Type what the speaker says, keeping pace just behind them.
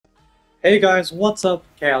Hey guys, what's up?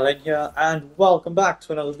 Kalen here, and welcome back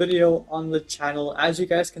to another video on the channel. As you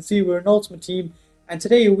guys can see, we're an Ultimate Team, and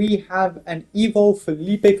today we have an Evo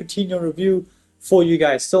Phillipe Coutinho review for you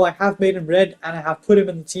guys. So I have made him red, and I have put him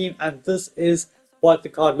in the team, and this is what the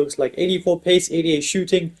card looks like. 84 pace, 88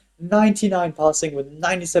 shooting, 99 passing with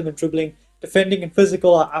 97 dribbling. Defending and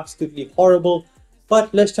physical are absolutely horrible,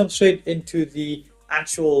 but let's jump straight into the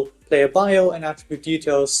actual player bio and attribute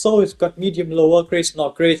details. So it's got medium low work rates,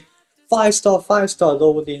 not great. 5 star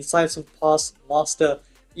though, with the incisive pass master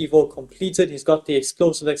Evo completed. He's got the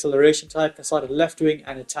explosive acceleration type, can start at left wing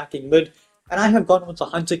and attacking mid. And I have gone with the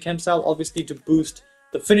Hunter Chem style, obviously to boost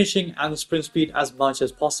the finishing and the sprint speed as much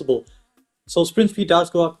as possible. So sprint speed does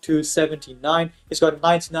go up to 79. He's got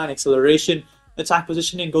 99 acceleration. Attack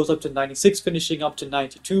positioning goes up to 96, finishing up to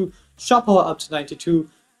 92. Shot power up to 92.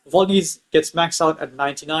 Volleys gets maxed out at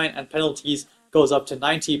 99 and penalties goes up to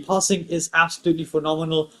 90. Passing is absolutely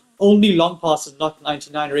phenomenal. Only long pass is not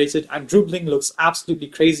 99 rated, and dribbling looks absolutely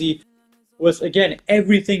crazy, with again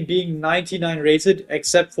everything being 99 rated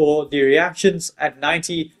except for the reactions at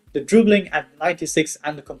 90, the dribbling at 96,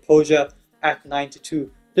 and the composure at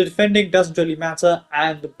 92. The defending doesn't really matter,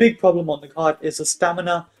 and the big problem on the card is the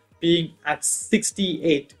stamina being at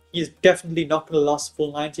 68. He's definitely not going to last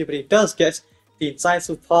full 90, but he does get the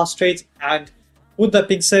incisive pass trait. And with that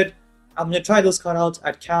being said, I'm going to try this card out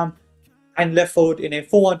at cam and left forward in a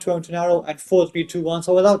 4-1-2-1 narrow and 4-3-2-1.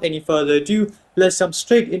 So without any further ado, let's jump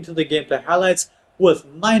straight into the gameplay highlights with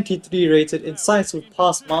 93 rated incisive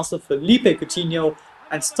pass master Phillipe Coutinho.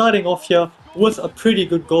 And starting off here with a pretty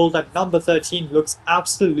good goal. That number 13 looks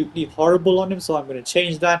absolutely horrible on him, so I'm going to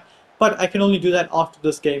change that. But I can only do that after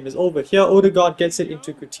this game is over. Here, Odegaard gets it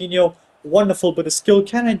into Coutinho. Wonderful bit of skill.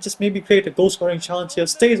 Can I just maybe create a goal scoring chance here?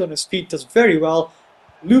 Stays on his feet, does very well.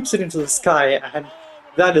 Loops it into the sky, and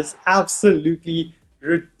that is absolutely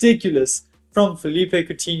ridiculous from Phillipe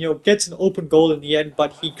Coutinho. Gets an open goal in the end,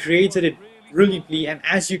 but he created it brilliantly. And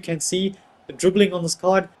as you can see, the dribbling on this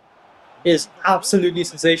card is absolutely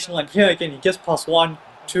sensational. And here again, he gets past 1,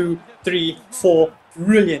 2, 3, 4.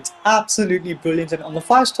 Brilliant. Absolutely brilliant. And on the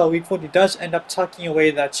 5-star weak foot, he does end up tucking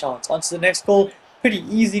away that chance. On to the next goal. Pretty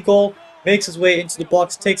easy goal. Makes his way into the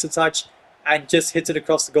box, takes a touch, and just hits it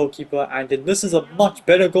across the goalkeeper. And then this is a much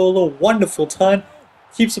better goal though. Wonderful turn.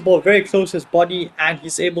 Keeps the ball very close to his body, and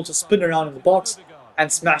he's able to spin around in the box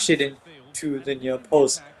and smash it into the near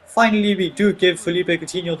post. Finally, we do give Phillipe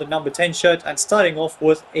Coutinho the number 10 shirt, and starting off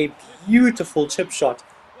with a beautiful chip shot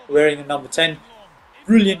wearing the number 10.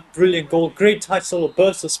 Brilliant goal. Great touch, little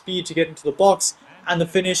burst of speed to get into the box, and the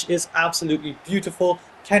finish is absolutely beautiful.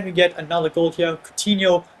 Can we get another goal here?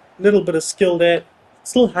 Coutinho, little bit of skill there.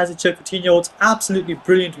 Still has it here, Coutinho. It's absolutely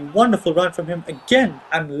brilliant. Wonderful run from him. Again,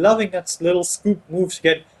 I'm loving that little scoop move to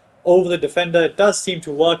get over the defender. It does seem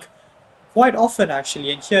to work quite often, actually.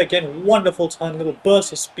 And here again, wonderful turn, little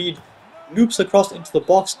burst of speed. Loops across into the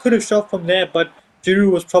box. Could have shot from there, but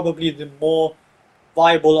Giroud was probably the more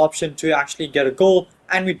viable option to actually get a goal.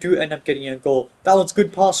 And we do end up getting a goal. That was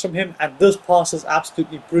good pass from him. And this pass is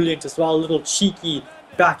absolutely brilliant as well. A little cheeky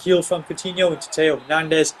back heel from Coutinho into Theo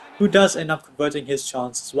Hernandez, who does end up converting his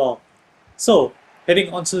chance as well. So,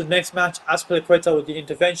 heading on to the next match, Azpilicueta with the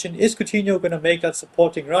intervention. Is Coutinho going to make that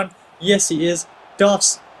supporting run? Yes, he is.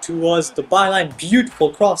 Darts towards the byline.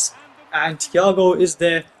 Beautiful cross. And Thiago is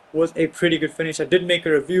there with a pretty good finish. I did make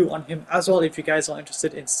a review on him as well if you guys are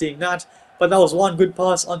interested in seeing that. But that was one good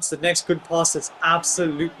pass. On to the next good pass. It's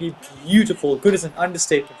absolutely beautiful. Good is an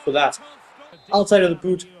understatement for that. Outside of the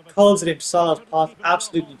boot, curls it into Salah's path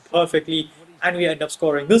absolutely perfectly, and we end up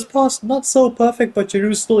scoring. This pass not so perfect, but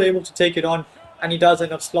Giroud's still able to take it on, and he does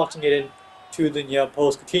end up slotting it in to the near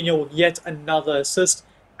post. Coutinho with yet another assist,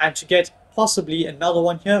 and to get possibly another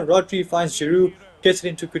one here, Rodri finds Giroud, gets it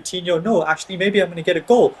into Coutinho. No, actually maybe I'm going to get a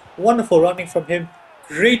goal. Wonderful running from him,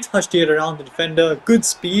 great touch to get around the defender, good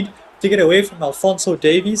speed to get away from Alphonso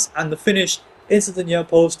Davies, and the finish into the near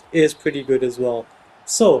post is pretty good as well.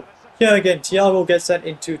 So here again, Thiago gets that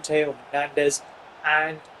into Theo Hernandez,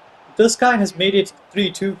 and this guy has made it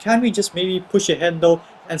 3-2. Can we just maybe push ahead though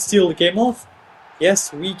and steal the game off?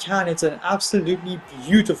 Yes, we can. It's an absolutely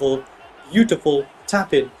beautiful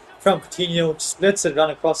tap in from Coutinho. Just lets it run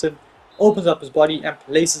across him, opens up his body and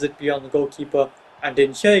places it beyond the goalkeeper. And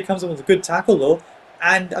then here he comes in with a good tackle though.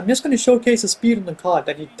 And I'm just going to showcase the speed on the card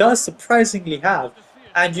that he does surprisingly have.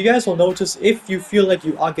 And you guys will notice, if you feel like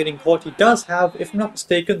you are getting caught, he does have, if I'm not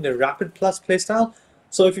mistaken, the Rapid Plus playstyle.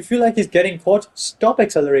 So if you feel like he's getting caught, stop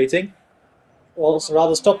accelerating, or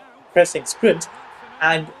rather stop pressing sprint,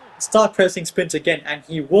 and start pressing sprint again, and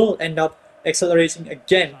he will end up accelerating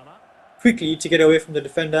again quickly to get away from the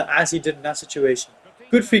defender, as he did in that situation.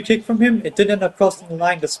 Good free kick from him. It did end up crossing the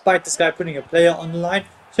line despite this guy putting a player on the line.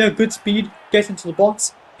 So good speed, gets into the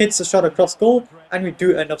box, hits the shot across goal, and we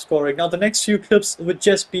do end up scoring. Now the next few clips would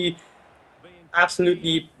just be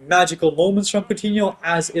absolutely magical moments from Coutinho,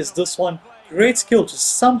 as is this one. Great skill to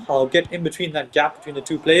somehow get in between that gap between the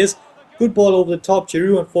two players. Good ball over the top.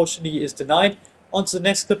 Giroud unfortunately is denied. On to the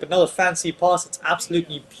next clip, another fancy pass. It's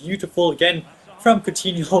absolutely beautiful again from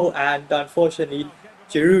Coutinho, and unfortunately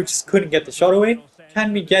Giroud just couldn't get the shot away.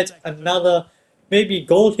 Can we get another maybe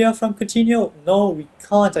goal here from Coutinho? No, we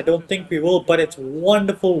can't. I don't think we will, but it's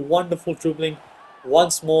wonderful, wonderful dribbling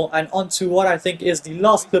once more. And on to what I think is the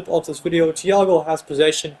last clip of this video. Thiago has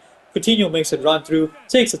possession. Coutinho makes it run through,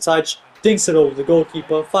 takes a touch, dinks it over the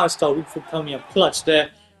goalkeeper. 5-star weak foot coming up clutch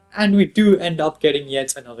there. And we do end up getting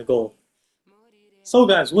yet another goal. So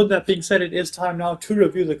guys, with that being said, it is time now to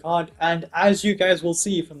review the card. And as you guys will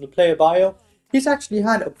see from the player bio, he's actually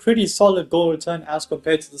had a pretty solid goal return as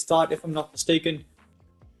compared to the start, if I'm not mistaken.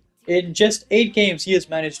 In just 8 games, he has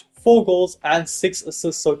managed 4 goals and 6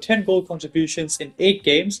 assists, so 10 goal contributions in 8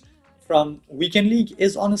 games from Weekend League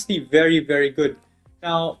is honestly very, very good.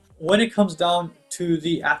 Now, when it comes down to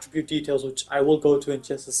the attribute details, which I will go to in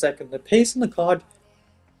just a second, the pace in the card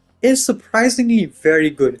is surprisingly very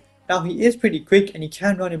good. Now, he is pretty quick and he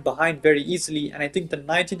can run in behind very easily, and I think the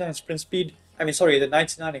 99 sprint speed, the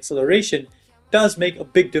 99 acceleration does make a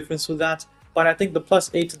big difference with that. But I think the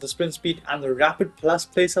 +8 to the sprint speed and the rapid plus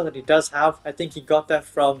playstyle that he does have, I think he got that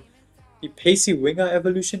from the pacey winger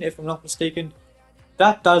evolution, if I'm not mistaken.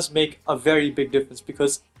 That does make a very big difference,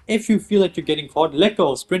 because if you feel like you're getting caught, let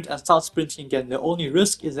go of sprint and start sprinting again. The only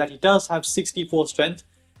risk is that he does have 64 strength,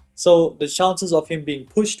 so the chances of him being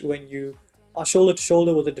pushed when you are shoulder to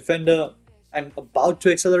shoulder with a defender and about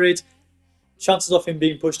to accelerate, chances of him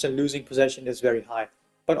being pushed and losing possession is very high.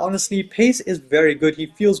 But honestly, pace is very good. He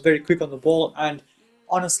feels very quick on the ball, and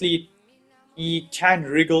honestly, he can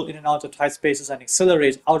wriggle in and out of tight spaces and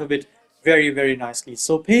accelerate out of it very, very nicely.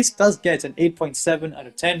 So pace does get an 8.7 out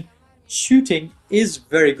of 10. Shooting is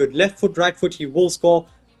very good. Left foot, right foot, he will score.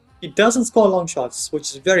 He doesn't score long shots,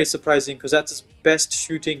 which is very surprising because that's his best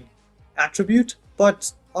shooting attribute.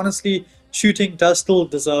 But honestly, shooting does still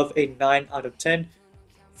deserve a 9 out of 10.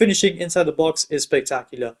 Finishing inside the box is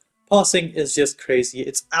spectacular. Passing is just crazy.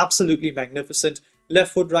 It's absolutely magnificent.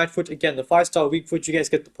 Left foot, right foot, again, the 5-star weak foot, you guys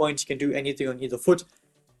get the point. He can do anything on either foot.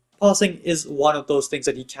 Passing is one of those things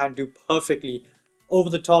that he can do perfectly. Over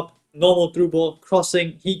the top, normal through ball,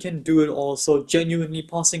 crossing, he can do it all. So genuinely,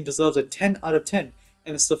 passing deserves a 10 out of 10.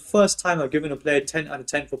 And it's the first time I've given a player 10 out of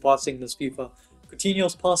 10 for passing in this FIFA.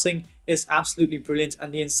 Coutinho's passing is absolutely brilliant,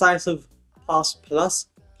 and the incisive pass plus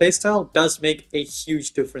playstyle does make a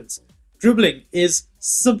huge difference. Dribbling is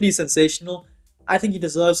simply sensational. I think he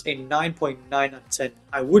deserves a 9.9 out of 10.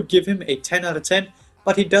 I would give him a 10 out of 10,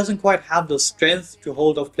 but he doesn't quite have the strength to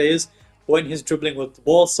hold off players when he's dribbling with the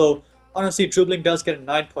ball. So honestly, dribbling does get a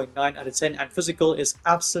 9.9 out of 10, and physical is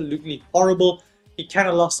absolutely horrible. He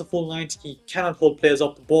cannot last the full 90, he cannot hold players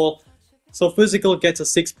off the ball. So physical gets a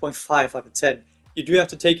 6.5 out of 10. You do have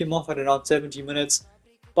to take him off at around 70 minutes,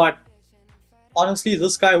 but honestly,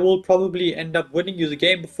 this guy will probably end up winning you the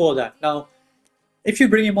game before that. Now, if you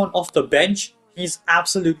bring him on off the bench, he's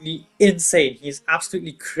absolutely insane. He's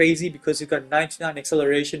absolutely crazy because he's got 99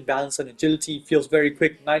 acceleration, balance, and agility. He feels very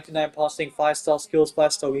quick, 99 passing, 5-star skills,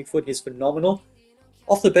 5-star weak foot. He's phenomenal.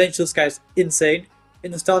 Off the bench, this guy's insane.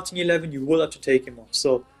 In the starting 11, you will have to take him off.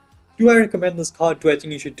 So, do I recommend this card? Do I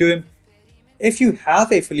think you should do him? If you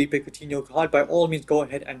have a Phillipe Coutinho card, by all means go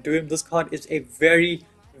ahead and do him. This card is a very,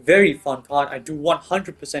 very fun card. I do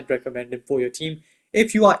 100% recommend him for your team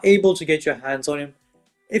if you are able to get your hands on him.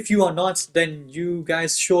 If you are not, then you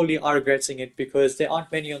guys surely are regretting it because there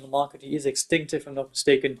aren't many on the market. He is extinct if I'm not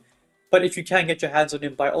mistaken. But if you can get your hands on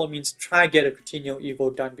him, by all means try get a Coutinho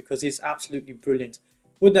Evo done because he's absolutely brilliant.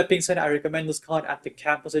 With that being said, I recommend this card at the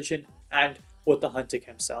cam position and with the hunter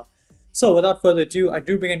cam style. So without further ado, I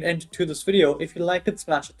do bring an end to this video. If you liked it,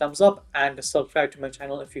 smash a thumbs up and subscribe to my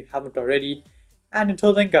channel if you haven't already. And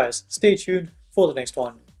until then guys, stay tuned for the next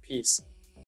one. Peace.